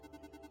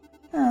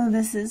Oh,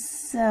 this is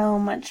so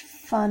much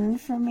fun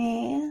for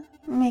me,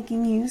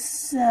 making you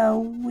so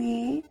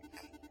weak,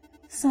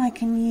 so I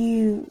can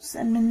use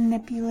and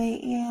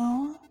manipulate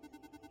you.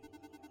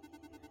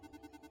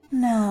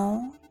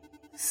 Now,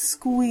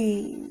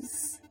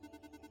 squeeze.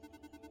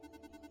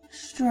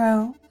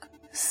 Stroke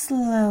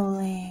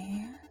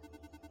slowly.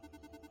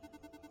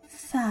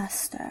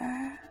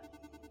 Faster.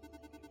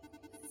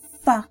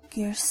 Fuck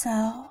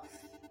yourself.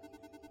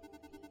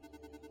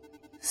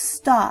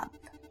 Stop.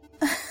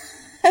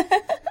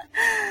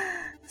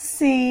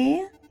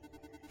 See?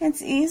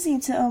 It's easy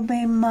to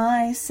obey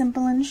my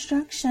simple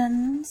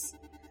instructions.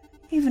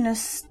 Even a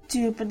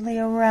stupidly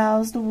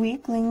aroused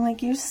weakling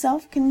like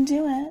yourself can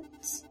do it.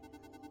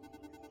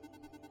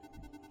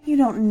 You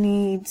don't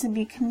need to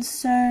be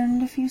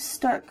concerned if you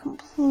start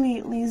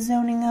completely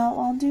zoning out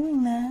while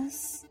doing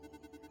this.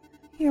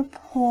 Your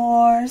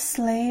poor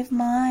slave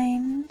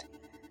mind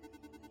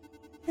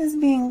is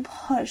being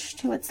pushed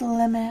to its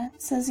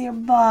limits as your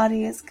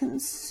body is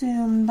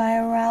consumed by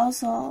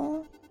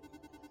arousal.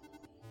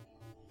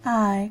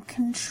 I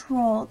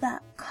control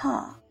that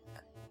cock.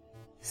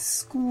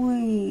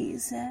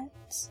 Squeeze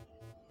it,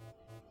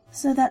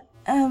 so that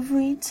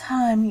every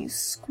time you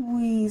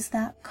squeeze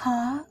that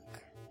cock,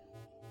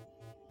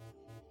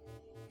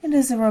 it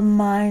is a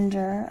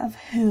reminder of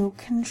who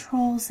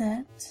controls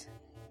it.